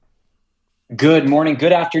Good morning,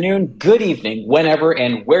 good afternoon, good evening, whenever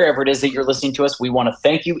and wherever it is that you're listening to us. We want to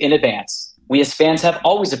thank you in advance. We as fans have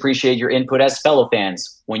always appreciated your input as fellow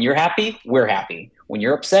fans. When you're happy, we're happy. When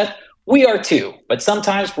you're upset, we are too. But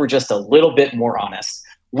sometimes we're just a little bit more honest.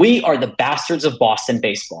 We are the Bastards of Boston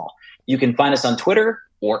Baseball. You can find us on Twitter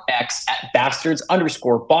or X at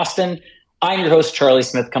bastards_Boston. I'm your host, Charlie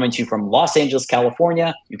Smith, coming to you from Los Angeles,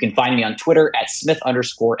 California. You can find me on Twitter at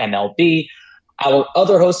Smith_MLB. Our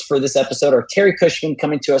other hosts for this episode are Terry Cushman,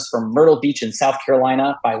 coming to us from Myrtle Beach in South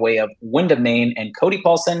Carolina by way of Wyndham, Maine, and Cody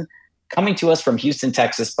Paulson, coming to us from Houston,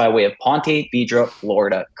 Texas by way of Ponte Vedra,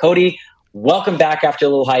 Florida. Cody, welcome back after a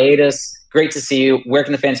little hiatus. Great to see you. Where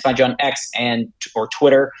can the fans find you on X or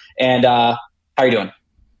Twitter? And how are you doing?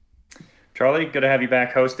 Charlie, good to have you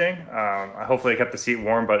back hosting. Hopefully I kept the seat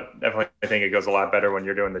warm, but definitely I think it goes a lot better when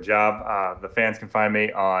you're doing the job. The fans can find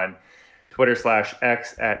me on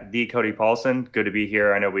Twitter/X at @CodyPaulson. Good to be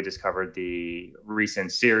here. I know we just covered the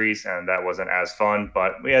recent series, and that wasn't as fun,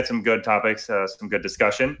 but we had some good topics, some good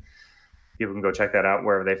discussion. People can go check that out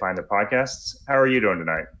wherever they find their podcasts. How are you doing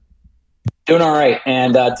tonight? Doing all right.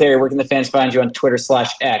 And Terry, where can the fans find you on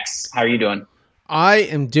Twitter/X? How are you doing? I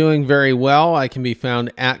am doing very well. I can be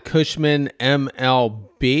found at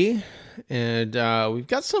CushmanMLB. And we've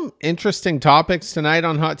got some interesting topics tonight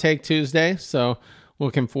on Hot Take Tuesday, so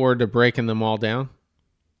looking forward to breaking them all down.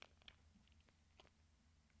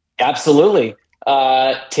 Absolutely.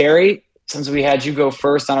 Terry, since we had you go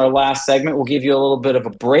first on our last segment, we'll give you a little bit of a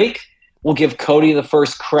break. We'll give Cody the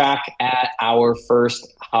first crack at our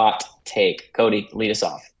first hot take. Cody, lead us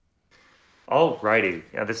off. All righty.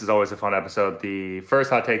 Yeah, this is always a fun episode. The first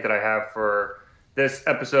hot take that I have for this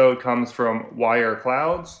episode comes from Wire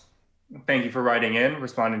Clouds. Thank you for writing in,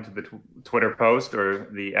 responding to the Twitter post or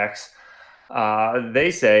the X.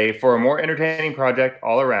 They say, for a more entertaining project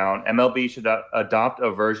all around, MLB should adopt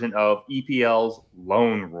a version of EPL's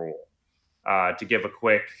loan rule. To give a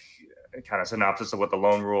quick kind of synopsis of what the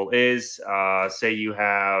loan rule is, say you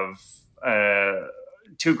have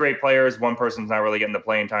two great players, one person's not really getting the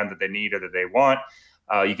playing time that they need or that they want.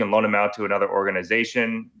 You can loan them out to another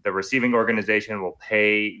organization. The receiving organization will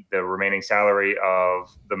pay the remaining salary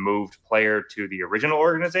of the moved player to the original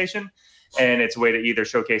organization. And it's a way to either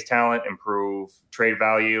showcase talent, improve trade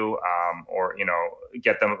value, or,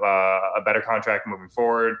 get them a better contract moving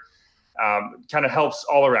forward. Kind of helps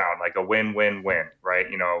all around, like a win-win-win, right?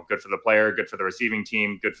 Good for the player, good for the receiving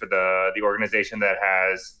team, good for the organization that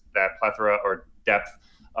has that plethora or depth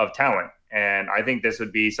of talent. And I think this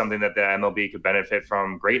would be something that the MLB could benefit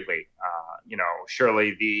from greatly.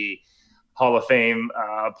 Surely the Hall of Fame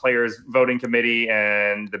players voting committee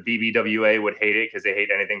and the BBWA would hate it because they hate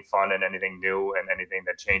anything fun and anything new and anything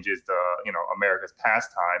that changes America's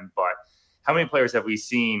pastime. But how many players have we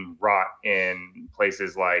seen rot in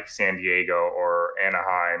places like San Diego or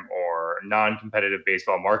Anaheim or non-competitive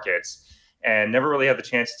baseball markets and never really had the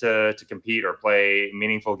chance to compete or play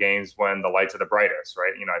meaningful games when the lights are the brightest,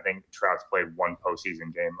 right? I think Trout's played one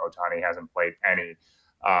postseason game. Ohtani hasn't played any.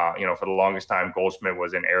 For the longest time, Goldschmidt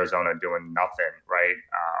was in Arizona doing nothing, right?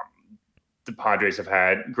 The Padres have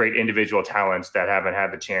had great individual talents that haven't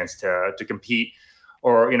had the chance to compete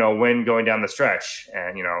or, win going down the stretch.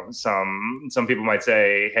 And, some people might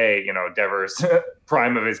say, hey, Devers'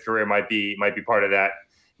 prime of his career might be part of that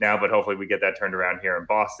now, but hopefully we get that turned around here in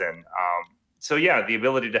Boston. So yeah, the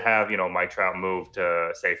ability to have, Mike Trout move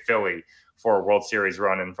to, say, Philly for a World Series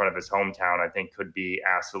run in front of his hometown, I think could be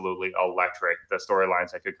absolutely electric. The storylines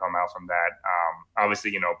that could come out from that.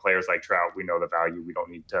 Obviously, players like Trout, we know the value. We don't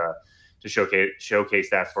need to showcase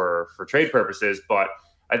that for trade purposes, but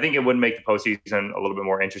I think it would make the postseason a little bit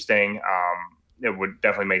more interesting. It would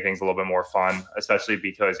definitely make things a little bit more fun, especially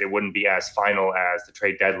because it wouldn't be as final as the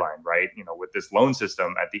trade deadline, right? With this loan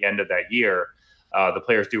system at the end of that year, the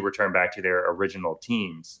players do return back to their original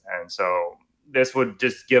teams. And so this would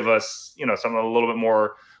just give us, something a little bit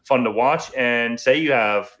more fun to watch. And say you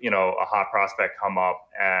have, a hot prospect come up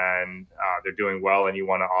and they're doing well and you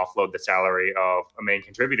want to offload the salary of a main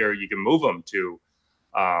contributor, you can move them to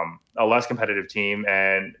a less competitive team,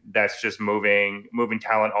 and that's just moving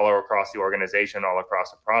talent all across the organization, all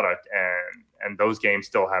across the product, and those games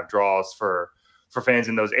still have draws for fans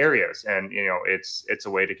in those areas, and it's a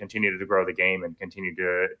way to continue to grow the game and continue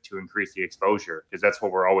to increase the exposure, because that's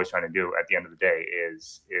what we're always trying to do at the end of the day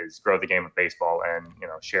is grow the game of baseball and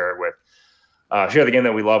share it with share the game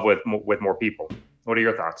that we love with more people. What are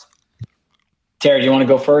your thoughts? Terry, do you want to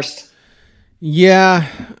go first? Yeah,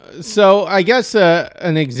 so I guess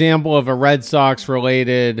an example of a Red Sox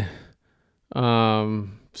related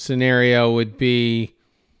scenario would be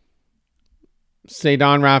say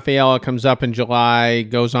Don Rafaela comes up in July,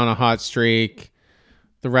 goes on a hot streak.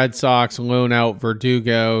 The Red Sox loan out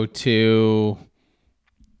Verdugo to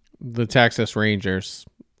the Texas Rangers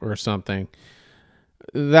or something.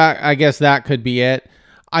 I guess that could be it.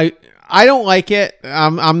 I don't like it.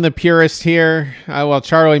 I'm the purist here. Well,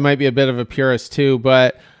 Charlie might be a bit of a purist too,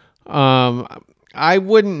 but I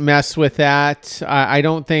wouldn't mess with that. I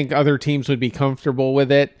don't think other teams would be comfortable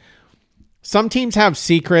with it. Some teams have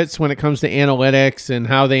secrets when it comes to analytics and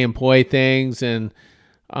how they employ things, and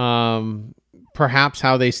perhaps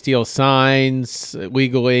how they steal signs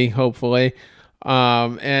legally, hopefully.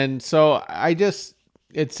 And so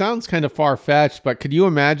it sounds kind of far-fetched, but could you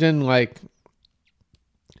imagine like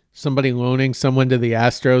somebody loaning someone to the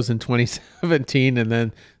Astros in 2017 and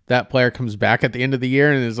then that player comes back at the end of the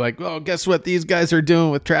year and is like, well, guess what these guys are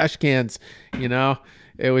doing with trash cans?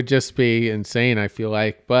 It would just be insane, I feel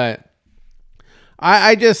like. But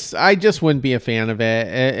I just wouldn't be a fan of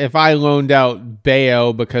it. If I loaned out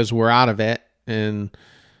Bayo because we're out of it and,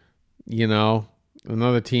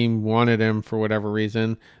 another team wanted him for whatever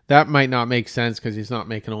reason, that might not make sense because he's not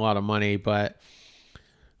making a lot of money. But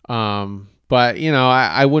I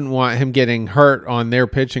wouldn't want him getting hurt on their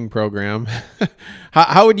pitching program.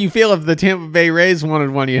 How would you feel if the Tampa Bay Rays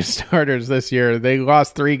wanted one of your starters this year? They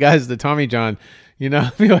lost 3 guys to Tommy John. Be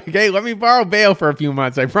like, hey, let me borrow Bale for a few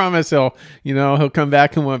months. I promise he'll come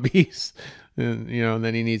back in one piece. And,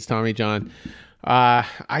 then he needs Tommy John.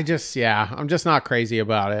 I'm just not crazy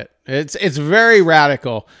about it. It's very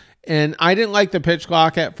radical. And I didn't like the pitch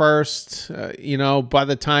clock at first. By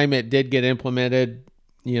the time it did get implemented,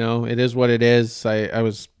 it is what it is. I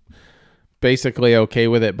was basically okay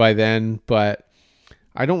with it by then, but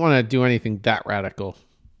I don't want to do anything that radical.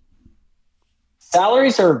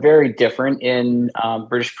 Salaries are very different in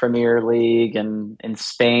British Premier League and in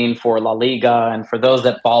Spain for La Liga. And for those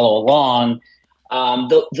that follow along,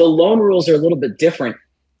 the loan rules are a little bit different.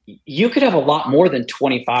 You could have a lot more than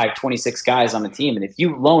 25, 26 guys on the team. And if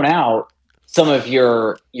you loan out some of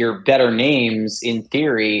your better names, in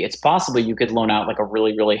theory, it's possible you could loan out like a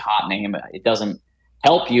really, really hot name. It doesn't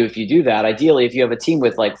help you if you do that. Ideally, if you have a team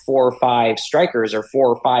with like 4 or 5 strikers or 4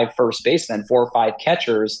 or 5 first basemen, 4 or 5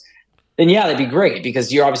 catchers, then yeah, that'd be great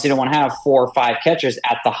because you obviously don't want to have 4 or 5 catchers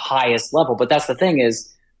at the highest level. But that's the thing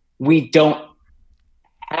is we don't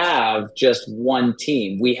have just one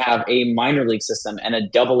team. We have a minor league system and a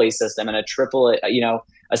double A system and a triple A,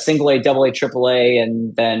 a single A, double A, triple A,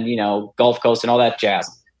 and then, Gulf Coast and all that jazz.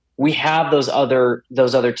 We have those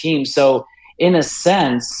other teams. So in a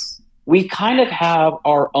sense, we kind of have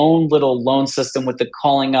our own little loan system with the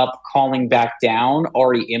calling up, calling back down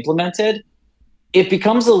already implemented. It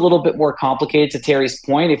becomes a little bit more complicated, to Terry's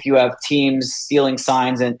point, if you have teams stealing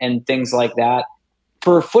signs and things like that.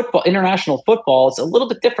 For football, international football, it's a little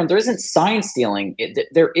bit different. There isn't sign stealing.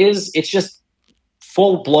 It's just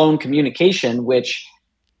full-blown communication, which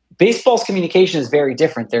baseball's communication is very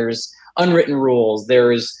different. There's unwritten rules.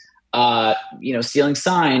 There's, stealing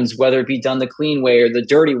signs, whether it be done the clean way or the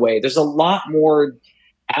dirty way. There's a lot more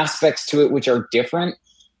aspects to it which are different.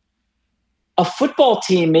 A football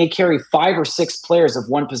team may carry 5 or 6 players of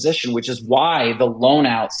one position, which is why the loan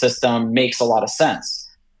out system makes a lot of sense.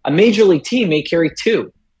 A major league team may carry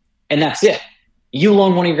 2, and that's it. You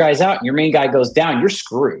loan one of your guys out, and your main guy goes down, you're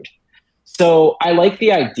screwed. So I like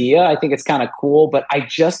the idea. I think it's kind of cool, but I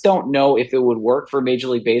just don't know if it would work for Major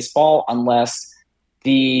League Baseball unless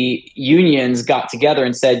the unions got together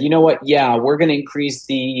and said, you know what, yeah, we're going to increase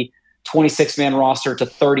the 26-man roster to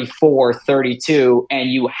 34, 32, and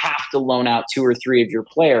you have to loan out 2 or 3 of your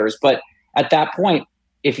players. But at that point,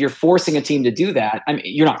 if you're forcing a team to do that, I mean,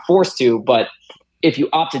 you're not forced to, but if you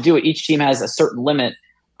opt to do it, each team has a certain limit.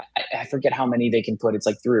 I forget how many they can put. It's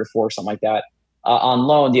like 3 or 4, something like that, on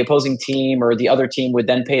loan. The opposing team or the other team would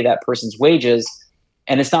then pay that person's wages.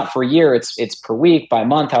 And it's not for a year. It's per week, by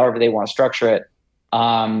month, however they want to structure it.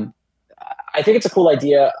 I think it's a cool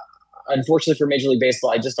idea. Unfortunately for Major League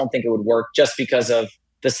Baseball, I just don't think it would work just because of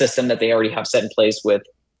the system that they already have set in place with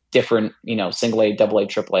different, single A, double A,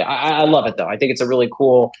 triple A. I love it though. I think it's a really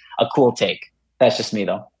cool take. That's just me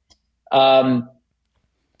though.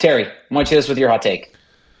 Terry, why don't you hit us with your hot take?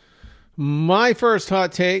 My first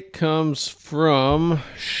hot take comes from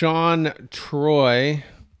Sean Troy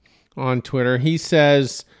on Twitter. He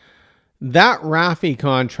says that Rafi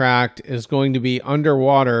contract is going to be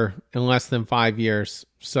underwater in less than 5 years.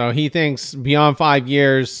 So he thinks beyond 5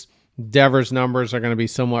 years, Devers' numbers are going to be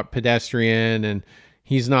somewhat pedestrian, and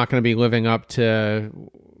he's not going to be living up to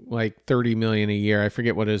like $30 million a year. I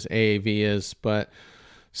forget what his AAV is, but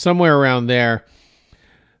somewhere around there.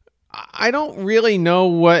 I don't really know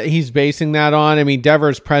what he's basing that on. I mean,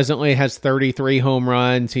 Devers presently has 33 home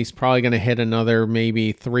runs. He's probably going to hit another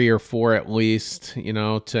maybe 3 or 4 at least,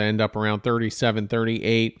 to end up around 37,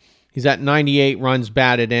 38. He's at 98 runs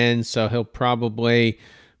batted in, so he'll probably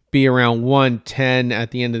be around 110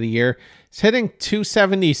 at the end of the year. He's hitting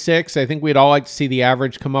 276. I think we'd all like to see the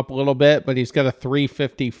average come up a little bit, but he's got a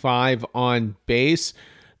 355 on base.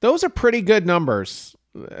 Those are pretty good numbers,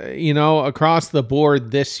 across the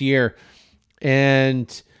board this year.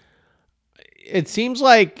 And it seems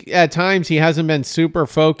like at times he hasn't been super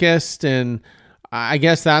focused, and I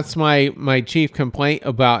guess that's my chief complaint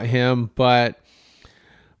about him. But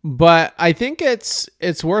I think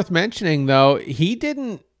it's worth mentioning, though,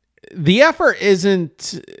 the effort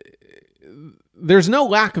isn't, there's no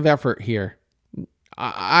lack of effort here.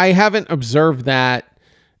 I haven't observed that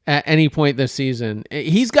at any point this season.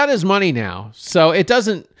 He's got his money now, so it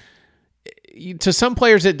doesn't, to some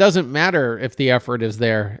players, it doesn't matter if the effort is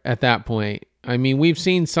there at that point. I mean, we've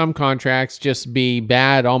seen some contracts just be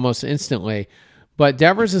bad almost instantly, but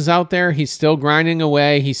Devers is out there. He's still grinding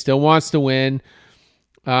away. He still wants to win.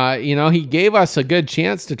 He gave us a good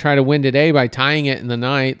chance to try to win today by tying it in the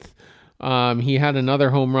ninth. He had another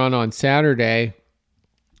home run on Saturday.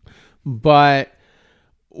 But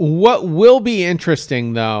what will be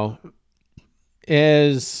interesting, though,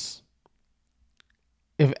 is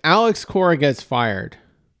if Alex Cora gets fired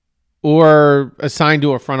or assigned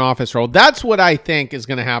to a front office role. That's what I think is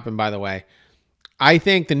going to happen, by the way. I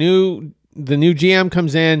think the new GM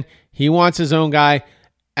comes in. He wants his own guy.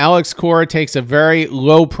 Alex Cora takes a very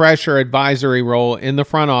low-pressure advisory role in the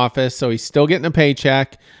front office, so he's still getting a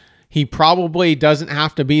paycheck. He probably doesn't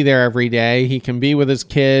have to be there every day. He can be with his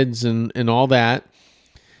kids and all that.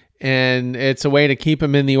 And it's a way to keep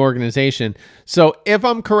him in the organization. So if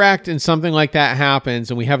I'm correct and something like that happens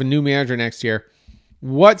and we have a new manager next year,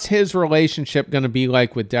 what's his relationship going to be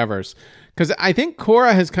like with Devers? Because I think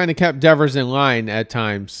Cora has kind of kept Devers in line at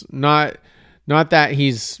times. Not that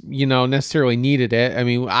he's, necessarily needed it. I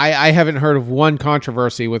mean, I haven't heard of one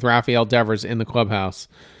controversy with Rafael Devers in the clubhouse.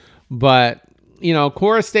 But,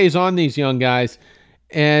 Cora stays on these young guys.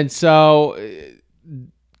 And so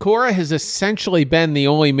Cora has essentially been the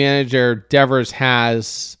only manager Devers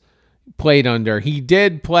has played under. He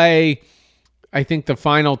did play, I think, the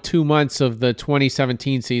final 2 months of the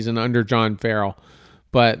 2017 season under John Farrell.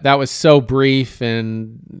 But that was so brief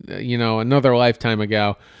and, another lifetime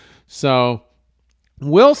ago. So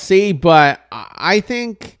we'll see, but I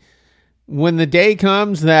think when the day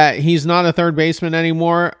comes that he's not a third baseman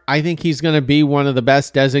anymore, I think he's going to be one of the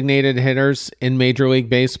best designated hitters in Major League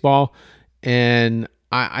Baseball. And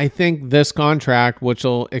I think this contract, which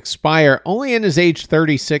will expire only in his age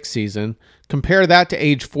 36 season, compare that to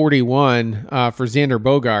age 41 for Xander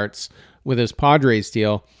Bogaerts with his Padres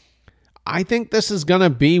deal. I think this is going to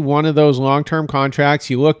be one of those long-term contracts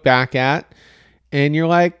you look back at and you're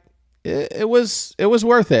like, it was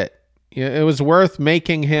worth it. It was worth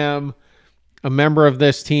making him a member of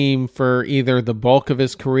this team for either the bulk of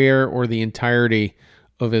his career or the entirety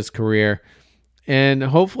of his career. And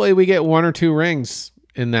hopefully we get 1 or 2 rings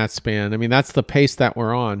in that span. I mean, that's the pace that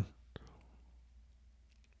we're on.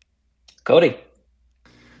 Cody.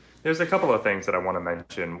 There's a couple of things that I want to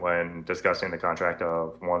mention when discussing the contract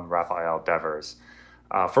of one Rafael Devers.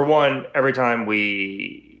 For one, every time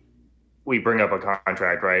we bring up a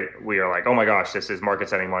contract, right, we are like, oh my gosh, this is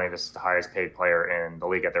market-setting money. This is the highest paid player in the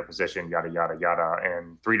league at their position, yada, yada, yada.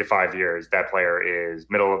 And 3 to 5 years, that player is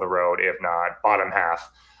middle of the road, if not bottom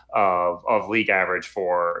half of league average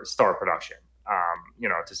for star production.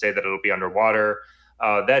 To say that it'll be underwater,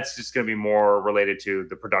 that's just going to be more related to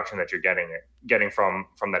the production that you're getting from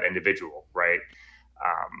that individual, right?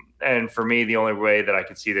 And for me, the only way that I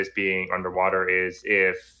could see this being underwater is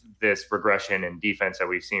if this regression in defense that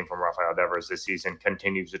we've seen from Rafael Devers this season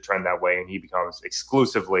continues to trend that way and he becomes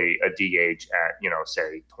exclusively a DH at,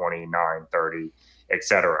 say 29, 30, et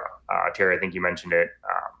cetera. Terry, I think you mentioned it.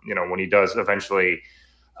 When he does eventually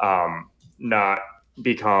not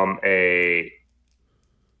become a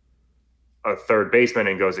third baseman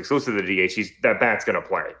and goes exclusively to the DH, that bat's going to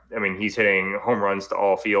play. I mean, he's hitting home runs to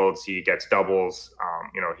all fields. He gets doubles.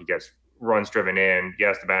 He gets runs driven in.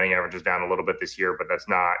 Yes, the batting average is down a little bit this year, but that's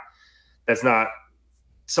not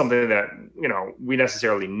something that, we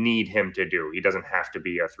necessarily need him to do. He doesn't have to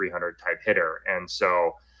be a 300 type hitter. And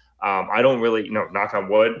so I don't really, knock on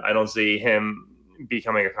wood, I don't see him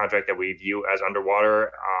becoming a contract that we view as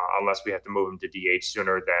underwater unless we have to move him to DH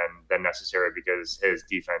sooner than necessary because his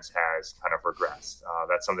defense has kind of regressed.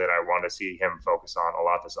 That's something that I want to see him focus on a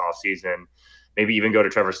lot this offseason. Maybe even go to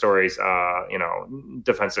Trevor Story's,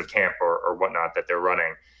 defensive camp or whatnot that they're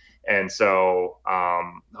running And so,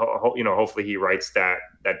 hopefully he writes that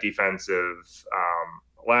defensive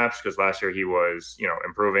lapse, because last year he was,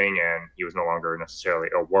 improving and he was no longer necessarily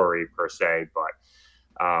a worry per se. But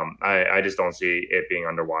I just don't see it being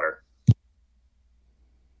underwater.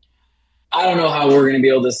 I don't know how we're going to be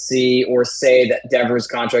able to see or say that Devers'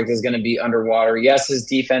 contract is going to be underwater. Yes, his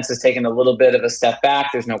defense has taken a little bit of a step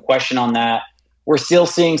back. There's no question on that. We're still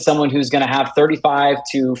seeing someone who's going to have 35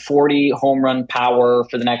 to 40 home run power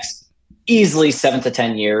for the next easily 7 to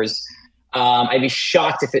 10 years. I'd be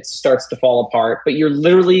shocked if it starts to fall apart. But you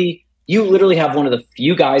literally have one of the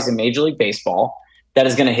few guys in Major League Baseball that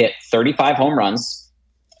is going to hit 35 home runs,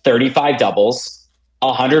 35 doubles,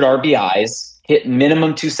 100 RBIs, hit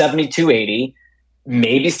minimum 270, 280,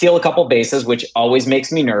 maybe steal a couple bases, which always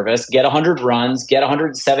makes me nervous, get 100 runs, get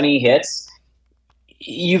 170 hits.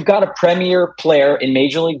 You've got a premier player in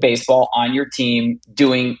Major League Baseball on your team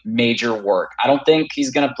doing major work. I don't think he's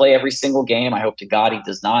going to play every single game. I hope to God he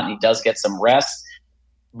does not, and he does get some rest.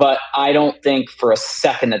 But I don't think for a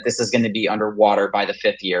second that this is going to be underwater by the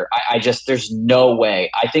 5th year. There's no way.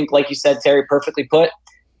 I think, like you said, Terry, perfectly put,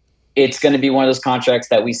 it's going to be one of those contracts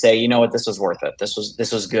that we say, you know what, this was worth it. This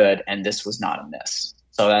was good, and this was not a miss.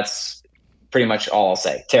 So that's pretty much all I'll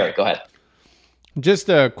say. Terry, go ahead. Just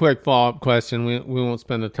a quick follow-up question. We won't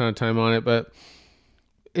spend a ton of time on it, but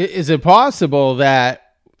is it possible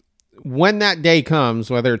that when that day comes,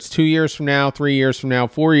 whether it's 2 years from now, 3 years from now,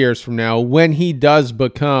 4 years from now, when he does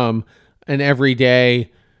become an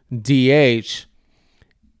everyday DH,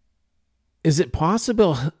 is it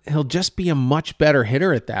possible he'll just be a much better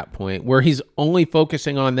hitter at that point, where he's only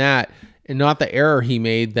focusing on that and not the error he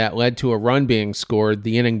made that led to a run being scored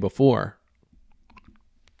the inning before?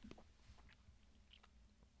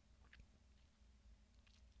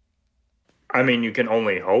 I mean, you can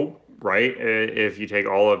only hope, right? If you take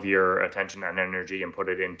all of your attention and energy and put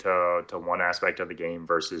it into one aspect of the game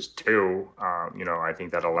versus two, I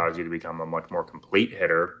think that allows you to become a much more complete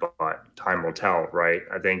hitter, but time will tell, right?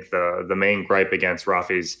 I think the main gripe against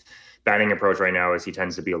Rafi's batting approach right now is he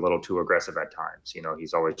tends to be a little too aggressive at times.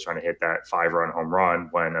 He's always trying to hit that 5-run home run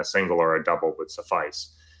when a single or a double would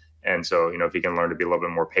suffice. And so, if he can learn to be a little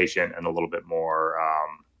bit more patient and a little bit more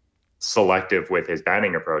selective with his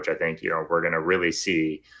batting approach, I think, we're going to really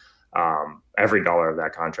see every dollar of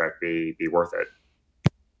that contract be worth it.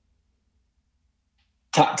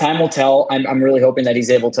 Time will tell. I'm really hoping that he's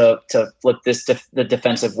able to flip the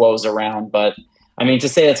defensive woes around. But I mean, to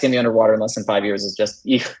say that's going to be underwater in less than 5 years is just,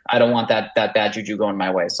 I don't want that bad juju going my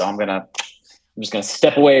way. So I'm just going to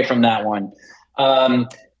step away from that one.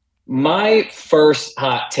 My first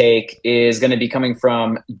hot take is going to be coming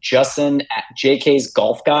from Justin at JK's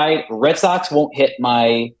Golf Guy. Red Sox won't hit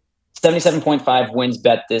my 77.5 wins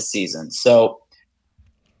bet this season. So,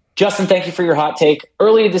 Justin, thank you for your hot take.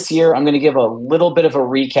 Earlier this year, I'm going to give a little bit of a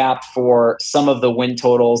recap for some of the win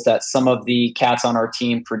totals that some of the cats on our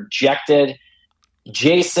team projected.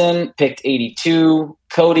 Jason picked 82,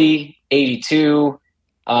 Cody 82,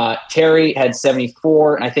 Terry had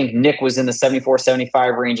 74, and I think Nick was in the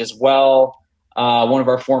 74-75 range as well. One of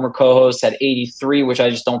our former co-hosts had 83, which I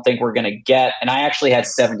just don't think we're going to get, and I actually had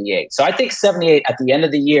 78. So I think 78 at the end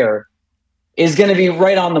of the year is going to be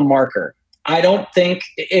right on the marker. I don't think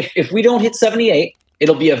if we don't hit 78,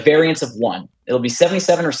 it'll be a variance of 1. It'll be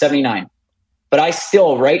 77 or 79. But I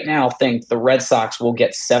still right now think the Red Sox will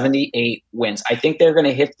get 78 wins. I think they're going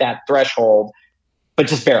to hit that threshold, but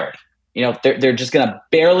just barely. They're just going to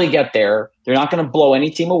barely get there. They're not going to blow any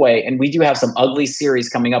team away. And we do have some ugly series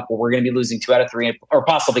coming up where we're going to be losing 2 out of 3 or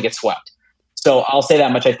possibly get swept. So I'll say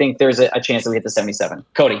that much. I think there's a chance that we hit the 77.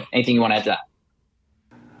 Cody, anything you want to add to that?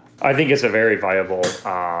 I think it's a very viable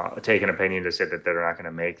take and opinion to say that they're not going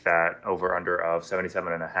to make that over under of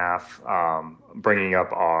 77.5. Bringing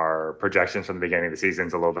up our projections from the beginning of the season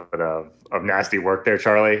is a little bit of nasty work there,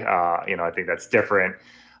 Charlie. I think that's different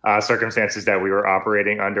circumstances that we were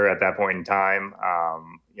operating under at that point in time.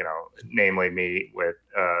 Namely me with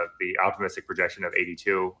the optimistic projection of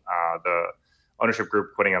 82. The ownership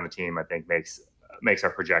group putting on the team, I think, makes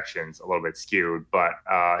our projections a little bit skewed, but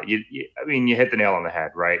you hit the nail on the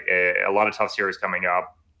head, right? A lot of tough series coming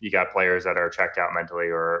up. You got players that are checked out mentally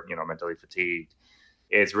or, mentally fatigued.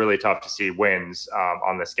 It's really tough to see wins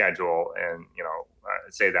on the schedule. And,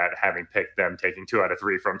 say that having picked them taking 2 out of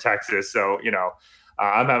 3 from Texas. So,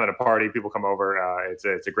 I'm having a party. People come over. It's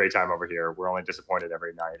a great time over here. We're only disappointed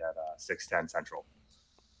every night at 6:10 Central.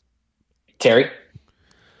 Terry?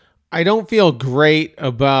 I don't feel great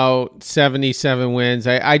about 77 wins.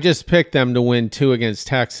 I just picked them to win 2 against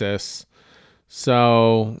Texas.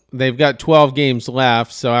 So they've got 12 games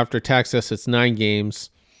left. So after Texas, it's 9 games.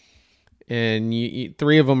 and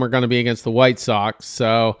three of them are going to be against the White Sox.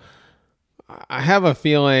 So I have a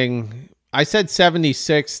feeling. I said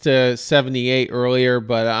 76 to 78 earlier,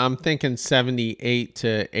 but I'm thinking 78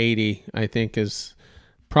 to 80. I think is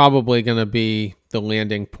probably going to be the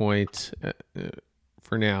landing point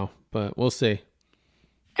for now, but we'll see.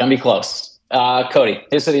 Gonna be close. Cody,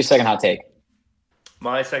 this is your second hot take.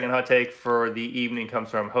 My second hot take for the evening comes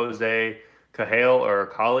from Jose Cahale or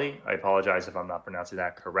Kali. I apologize if I'm not pronouncing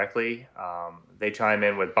that correctly. They chime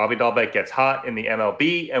in with Bobby Dahlbeck gets hot in the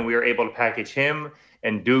MLB, and we are able to package him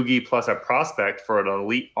and Doogie plus a prospect for an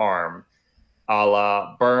elite arm, a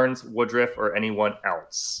la Burns, Woodruff, or anyone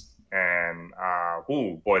else. And,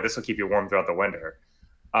 boy, this will keep you warm throughout the winter.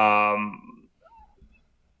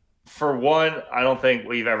 For one, I don't think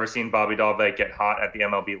we've ever seen Bobby Dahlbeck get hot at the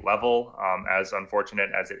MLB level, as unfortunate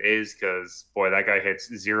as it is, because, boy, that guy hits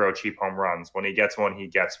 0 cheap home runs. When he gets one, he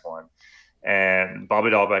gets one. And Bobby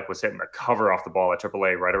Dahlbeck was hitting the cover off the ball at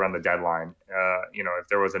AAA right around the deadline. If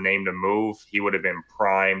there was a name to move, he would have been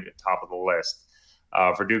primed at top of the list.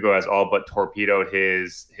 Verdugo has all but torpedoed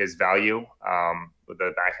his value with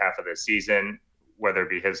the back half of the season, whether it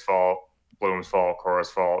be his fault, Bloom's fault, Cora's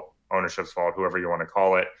fault, ownership's fault, whoever you want to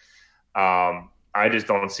call it. I just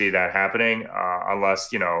don't see that happening unless,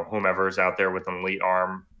 whomever's out there with an elite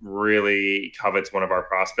arm really covets one of our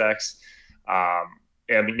prospects.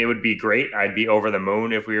 I mean, it would be great. I'd be over the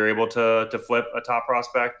moon if we were able to flip a top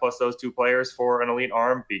prospect plus those two players for an elite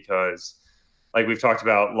arm, because like we've talked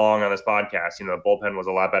about long on this podcast, the bullpen was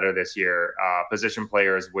a lot better this year. Position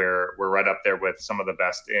players we're right up there with some of the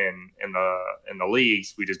best in the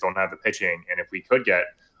leagues. We just don't have the pitching. And if we could get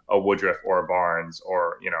a Woodruff or a Barnes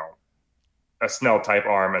or, a Snell type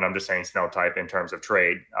arm, and I'm just saying Snell type in terms of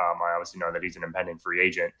trade. I obviously know that he's an impending free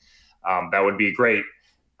agent. That would be great.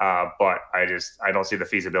 But I don't see the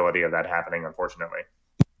feasibility of that happening, unfortunately.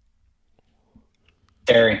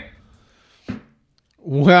 Terry.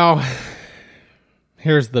 Well,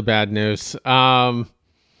 here's the bad news. Bobby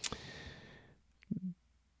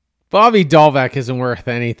Dahlbeck isn't worth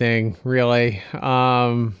anything, really.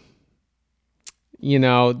 That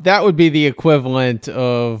would be the equivalent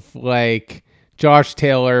of like Josh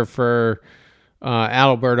Taylor for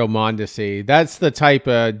Alberto Mondesi. That's the type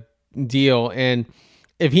of deal. And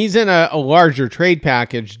if he's in a larger trade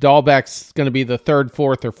package, Dahlbeck's going to be the third,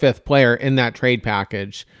 fourth, or fifth player in that trade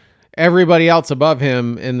package. Everybody else above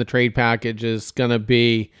him in the trade package is going to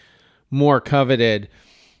be more coveted.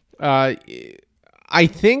 I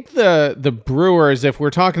think the Brewers, if we're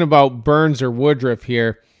talking about Burns or Woodruff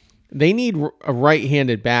here, they need a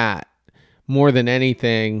right-handed bat more than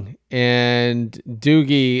anything. And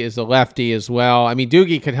Doogie is a lefty as well. I mean,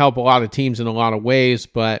 Doogie could help a lot of teams in a lot of ways,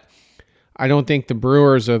 but I don't think the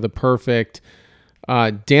Brewers are the perfect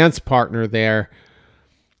dance partner there.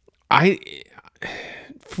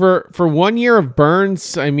 For 1 year of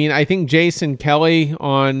Burns, I mean, I think Jason Kelly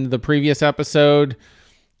on the previous episode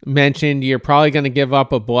mentioned you're probably going to give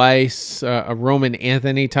up a Blyce, a Roman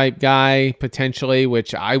Anthony type guy potentially,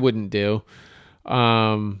 which I wouldn't do.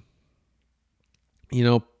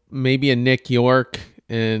 Maybe a Nick York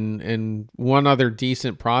and one other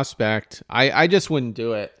decent prospect. I just wouldn't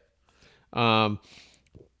do it. I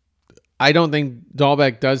don't think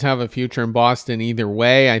Dahlbeck does have a future in Boston either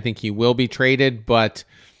way. I think he will be traded, but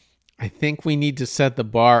I think we need to set the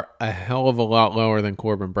bar a hell of a lot lower than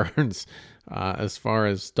Corbin Burns as far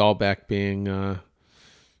as Dahlbeck being, a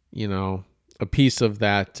piece of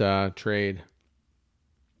that trade.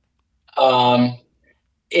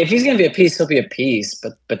 If he's going to be a piece, he'll be a piece,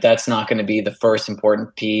 but that's not going to be the first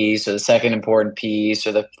important piece or the second important piece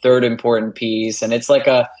or the third important piece. And it's like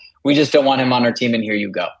we just don't want him on our team, and here you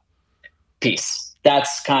go. Peace.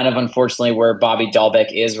 That's kind of unfortunately where Bobby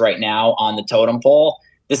Dahlbeck is right now on the totem pole.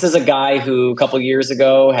 This is a guy who a couple years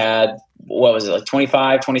ago had,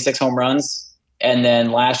 25, 26 home runs. And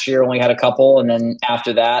then last year only had a couple. And then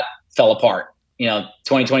after that fell apart.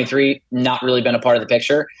 2023, not really been a part of the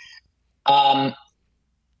picture.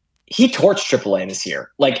 He torched AAA this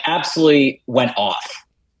year, absolutely went off.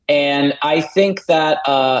 And I think that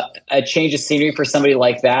a change of scenery for somebody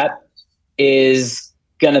like that is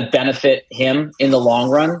going to benefit him in the long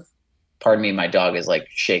run. Pardon me, my dog is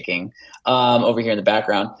shaking over here in the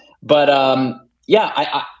background. But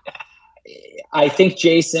I think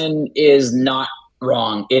Jason is not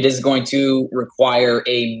wrong. It is going to require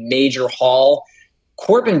a major haul.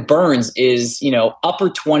 Corbin Burns is, upper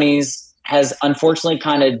 20s, has unfortunately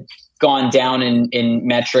kind of gone down in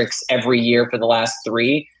metrics every year for the last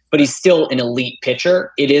 3, but he's still an elite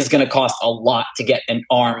pitcher. It is going to cost a lot to get an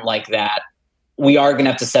arm like that. We are going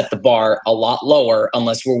to have to set the bar a lot lower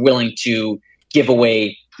unless we're willing to give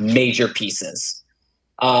away major pieces.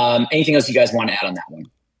 Anything else you guys want to add on that one?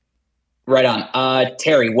 Right on.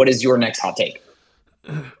 Terry, what is your next hot take?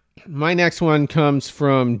 My next one comes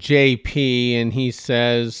from JP, and he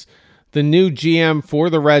says, the new GM for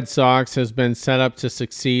the Red Sox has been set up to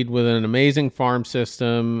succeed with an amazing farm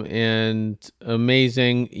system and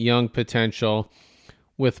amazing young potential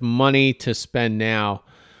with money to spend now.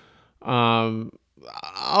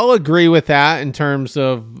 I'll agree with that in terms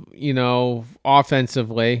of,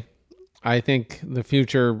 offensively. I think the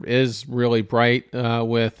future is really bright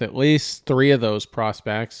with at least three of those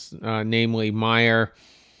prospects, namely Meyer,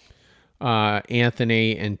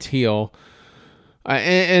 Anthony, and Teal.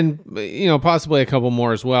 And possibly a couple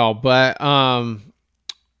more as well. But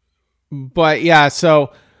yeah,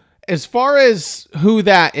 so as far as who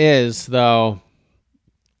that is, though,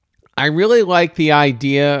 I really like the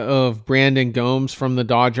idea of Brandon Gomes from the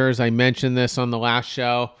Dodgers. I mentioned this on the last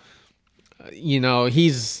show.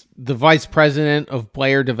 He's the vice president of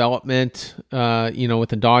player development, with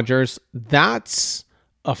the Dodgers. That's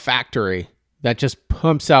a factory that just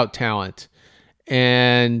pumps out talent,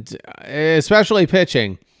 and especially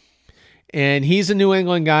pitching. And he's a New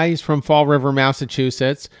England guy. He's from Fall River,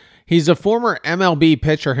 Massachusetts. He's a former MLB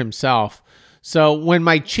pitcher himself. So when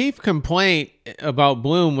my chief complaint about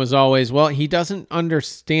Bloom was always, well, he doesn't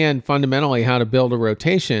understand fundamentally how to build a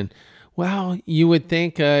rotation. Well, you would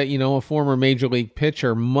think, a former major league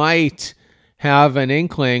pitcher might have an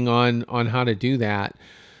inkling on how to do that.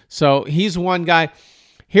 So he's one guy.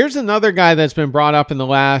 Here's another guy that's been brought up in the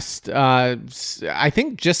last, I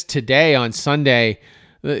think just today on Sunday.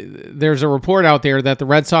 There's a report out there that the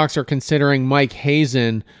Red Sox are considering Mike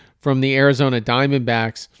Hazen from the Arizona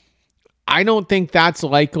Diamondbacks. I don't think that's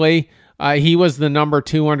likely. He was the number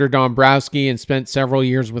 2 under Dombrowski and spent several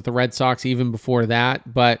years with the Red Sox even before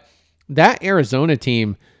that. But that Arizona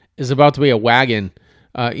team is about to be a wagon,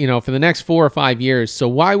 for the next 4 or 5 years. So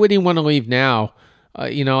why would he want to leave now,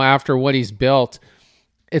 after what he's built?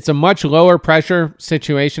 It's a much lower pressure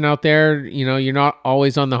situation out there. You're not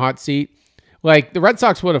always on the hot seat. Like the Red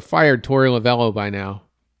Sox would have fired Torey Lovullo by now,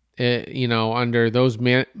 under those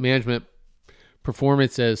management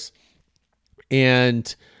performances.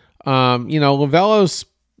 And, Lovullo's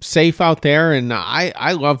safe out there, and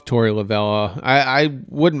I love Torey Lovullo. I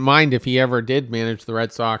wouldn't mind if he ever did manage the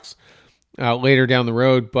Red Sox later down the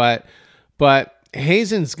road, but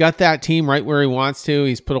Hazen's got that team right where he wants to.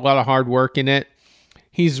 He's put a lot of hard work in it.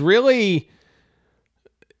 He's deeply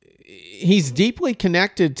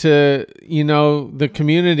connected to, the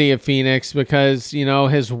community of Phoenix because,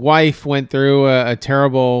 his wife went through a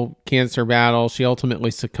terrible cancer battle. She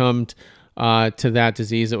ultimately succumbed to that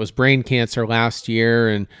disease. It was brain cancer last year.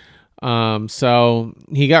 And so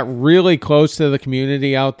he got really close to the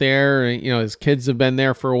community out there. And, his kids have been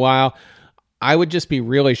there for a while. I would just be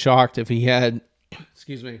really shocked if he had,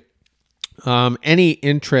 any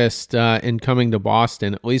interest in coming to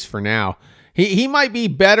Boston, at least for now. He might be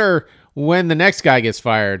better when the next guy gets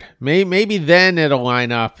fired. Maybe then it'll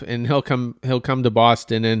line up and he'll come to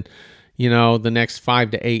Boston in, the next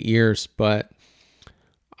 5 to 8 years. But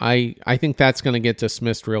I think that's going to get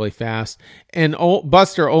dismissed really fast. And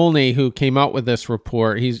Buster Olney, who came out with this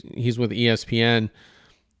report, he's with ESPN.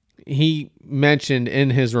 He mentioned in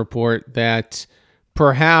his report that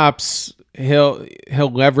perhaps he'll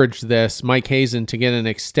leverage this Mike Hazen to get an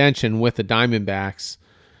extension with the Diamondbacks,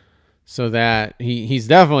 so that he's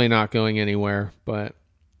definitely not going anywhere. But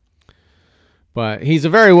he's a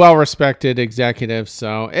very well-respected executive,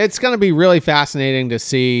 so it's going to be really fascinating to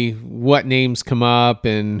see what names come up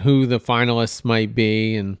and who the finalists might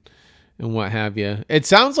be and what have you. It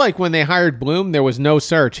sounds like when they hired Bloom, there was no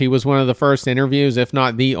search. He was one of the first interviews, if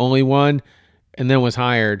not the only one, and then was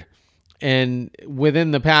hired. And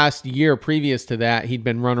within the past year previous to that, he'd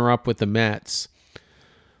been runner-up with the Mets.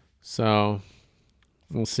 So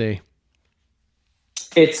we'll see.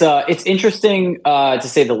 It's interesting to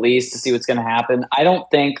say the least to see what's going to happen. I don't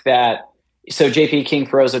think that. So JP King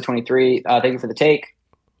Ferozo 23, thank you for the take.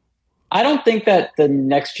 I don't think that the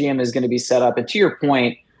next GM is going to be set up. And to your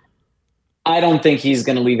point, I don't think he's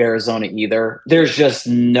going to leave Arizona either. There's just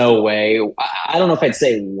no way. I don't know if I'd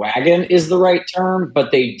say wagon is the right term,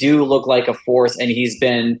 but they do look like a force, and he's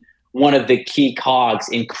been one of the key cogs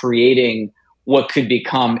in creating what could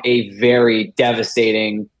become a very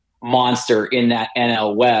devastating monster in that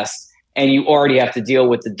NL West. And you already have to deal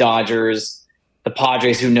with the Dodgers, the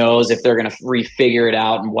Padres, who knows if they're going to refigure it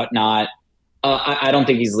out and whatnot. I don't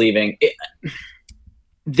think he's leaving.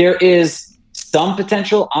 There is some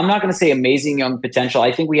potential. I'm not going to say amazing young potential.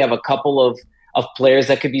 I think we have a couple of players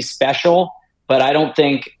that could be special, but I don't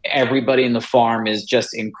think everybody in the farm is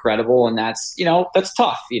just incredible. And that's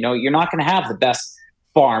tough. You're not going to have the best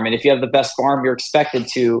farm. And if you have the best farm, you're expected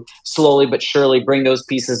to slowly but surely bring those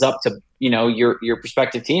pieces up to, your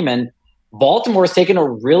prospective team. And Baltimore has taken a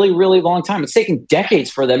really, really long time. It's taken decades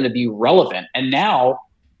for them to be relevant. And now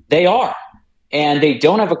they are. And they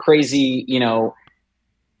don't have a crazy,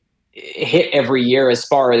 hit every year as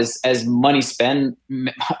far as money spending,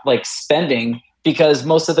 because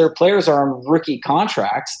most of their players are on rookie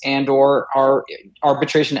contracts and or are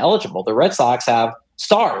arbitration eligible. The Red Sox have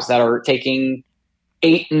stars that are taking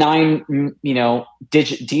 8, 9,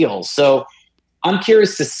 digit deals. So I'm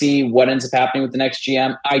curious to see what ends up happening with the next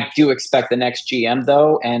GM. I do expect the next GM,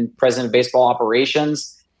 though, and president of baseball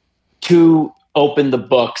operations to open the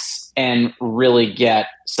books and really get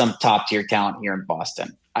some top tier talent here in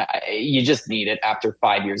Boston. You just need it after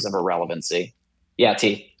 5 years of irrelevancy. Yeah,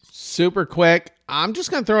 T. Super quick. I'm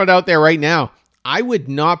just going to throw it out there right now. I would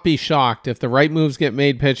not be shocked if the right moves get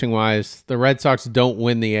made pitching-wise, the Red Sox don't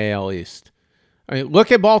win the AL East. I mean,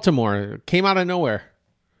 look at Baltimore. It came out of nowhere.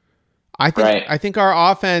 I think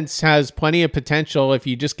our offense has plenty of potential if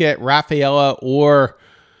you just get Rafaela or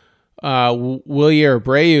Wilyer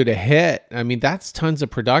Abreu to hit. I mean, that's tons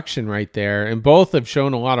of production right there, and both have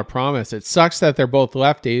shown a lot of promise. It sucks that they're both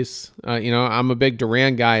lefties. I'm a big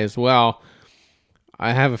Duran guy as well.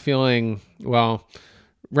 I have a feeling,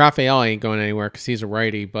 Rafael ain't going anywhere because he's a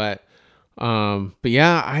righty, but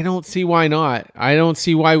yeah, I don't see why not. I don't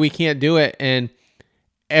see why we can't do it. And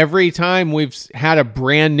every time we've had a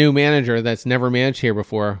brand new manager that's never managed here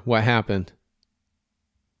before, what happened?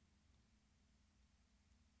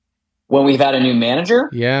 When we've had a new manager?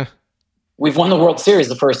 Yeah. We've won the World Series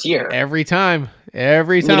the first year. Every time.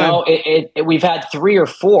 We've had 3 or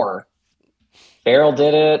 4. Farrell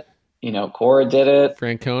did it. Cora did it.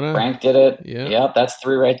 Frank did it. Yeah. Yep, that's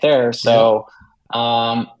 3 right there. So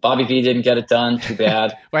Bobby V didn't get it done. Too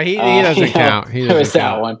bad. Well, he doesn't count. It was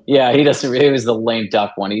that one. Yeah, he doesn't. It was the lame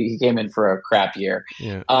duck one. He came in for a crap year.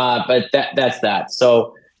 Yeah. But that's that.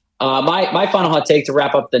 So my final hot take to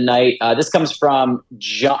wrap up the night. This comes from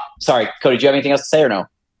John. Sorry, Cody. Do you have anything else to say or no?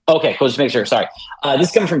 Okay, cool. Just make sure. Sorry.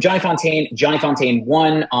 This comes from Johnny Fontaine. Johnny Fontaine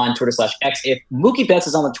 1 on Twitter/X. If Mookie Betts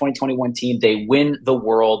is on the 2021 team, they win the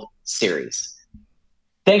World Series.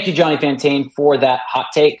 Thank you, Johnny Fontaine, for that hot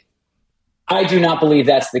take. I do not believe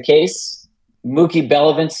that's the case. Mookie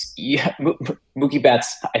Betts.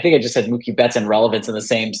 I think I just said Mookie Betts and relevance in the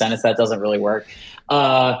same sentence. That doesn't really work.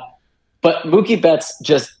 But Mookie Betts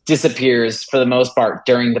just disappears for the most part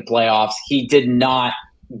during the playoffs. He did not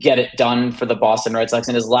get it done for the Boston Red Sox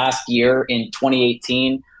in his last year in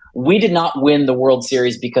 2018. We did not win the World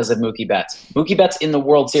Series because of Mookie Betts. Mookie Betts in the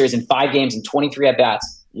World Series in 5 games and 23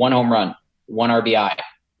 at-bats, 1 home run, 1 RBI,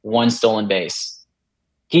 1 stolen base.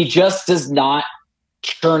 He just does not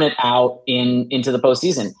churn it out into the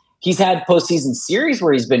postseason. He's had postseason series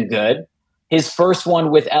where he's been good. His first one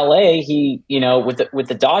with LA, with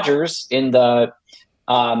the Dodgers in the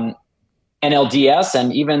NLDS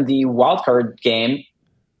and even the wild card game,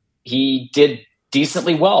 he did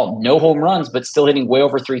decently well. No home runs, but still hitting way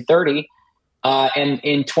over 330. And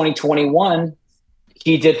in 2021,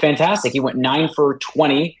 he did fantastic. He went 9 for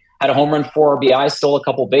 20, had a home run, 4 RBI, stole a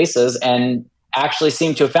couple bases, and actually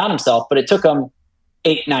seemed to have found himself. But it took him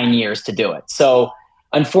 8-9 years to do it. So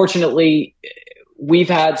unfortunately, we've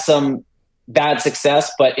had some bad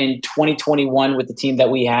success, but in 2021 with the team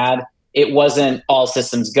that we had, it wasn't all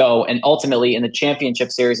systems go. And ultimately in the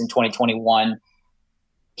championship series in 2021,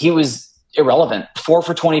 he was irrelevant. 4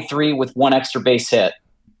 for 23 with 1 extra base hit,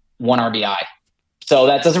 1 RBI. So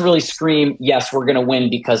that doesn't really scream, yes, we're going to win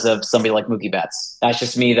because of somebody like Mookie Betts. That's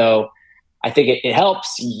just me, though. I think it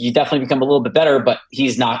helps. You definitely become a little bit better, but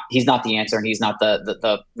he's not the answer, and he's not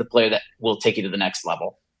the player that will take you to the next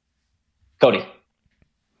level. Cody.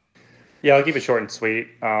 Yeah, I'll keep it short and sweet.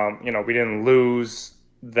 We didn't lose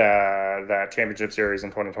that championship series in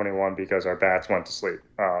 2021 because our bats went to sleep.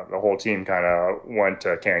 The whole team kind of went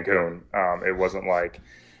to Cancun. It wasn't like,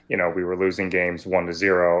 we were losing games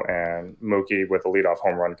 1-0, and Mookie with a leadoff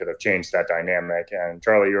home run could have changed that dynamic. And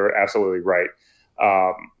Charlie, you're absolutely right.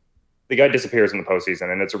 The guy disappears in the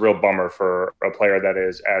postseason, and it's a real bummer for a player that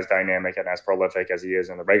is as dynamic and as prolific as he is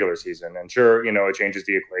in the regular season. And sure, it changes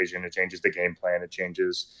the equation, it changes the game plan, it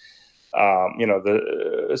changes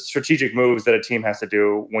the strategic moves that a team has to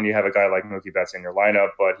do when you have a guy like Mookie Betts in your lineup,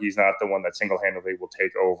 but he's not the one that single-handedly will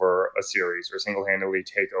take over a series or single-handedly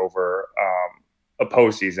take over a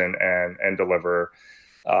postseason and deliver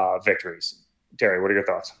victories. Terry, what are your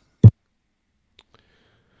thoughts?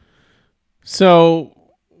 So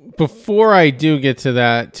before I do get to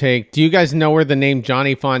that take, do you guys know where the name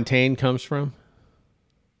Johnny Fontaine comes from?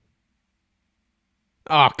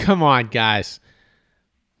 Oh, come on, guys.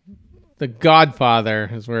 The Godfather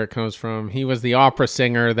is where it comes from. He was the opera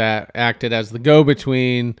singer that acted as the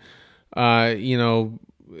go-between,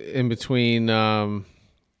 in between. Oh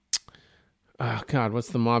God, what's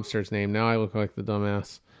the mobster's name? Now I look like the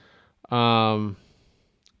dumbass.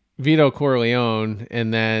 Vito Corleone,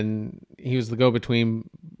 and then he was the go-between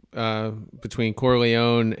between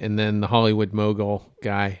Corleone and then the Hollywood mogul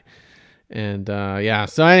guy. And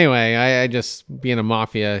so anyway, I just, being a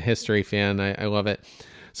mafia history fan, I love it.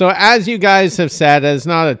 So as you guys have said, there's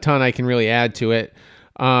not a ton I can really add to it.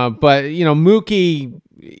 But Mookie,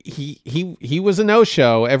 he was a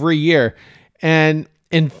no-show every year, and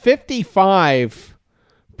in 55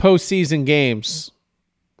 postseason games,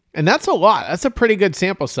 and that's a lot. That's a pretty good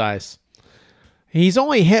sample size. He's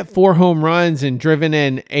only hit 4 home runs and driven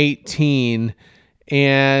in 18,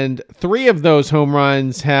 and 3 of those home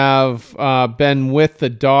runs have been with the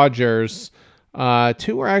Dodgers.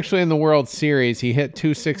 2 were actually in the World Series. He hit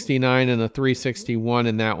 269 and a 361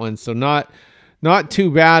 in that one, so not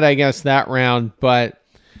too bad, I guess, that round. But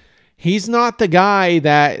he's not the guy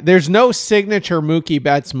that, there's no signature Mookie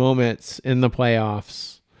Betts moments in the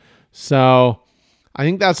playoffs. So I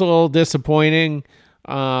think that's a little disappointing.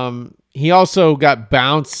 He also got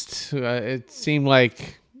bounced, it seemed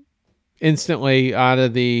like, instantly out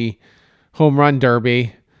of the home run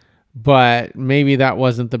derby, but maybe that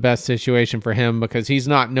wasn't the best situation for him because he's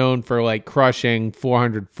not known for like crushing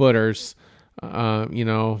 400 footers. A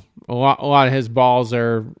lot of his balls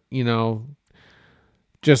are,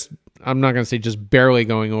 just, I'm not going to say just barely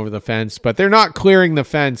going over the fence, but they're not clearing the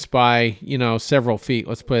fence by, several feet.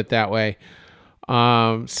 Let's put it that way.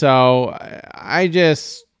 So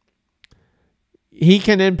he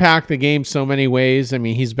can impact the game so many ways. I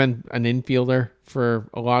mean, he's been an infielder for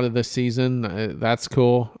a lot of this season. That's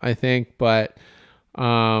cool, I think. But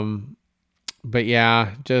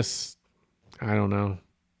yeah, just, I don't know.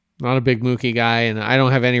 Not a big Mookie guy, and I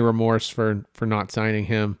don't have any remorse for not signing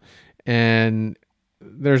him. And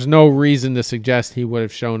there's no reason to suggest he would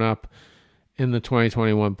have shown up in the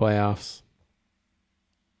 2021 playoffs.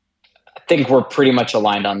 I think we're pretty much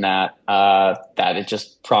aligned on that, that it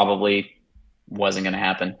just probably wasn't going to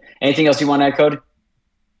happen. Anything else you want to add, Code?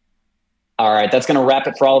 All right, that's going to wrap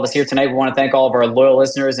it for all of us here tonight. We want to thank all of our loyal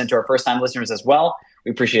listeners and to our first-time listeners as well.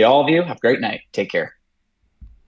 We appreciate all of you. Have a great night. Take care.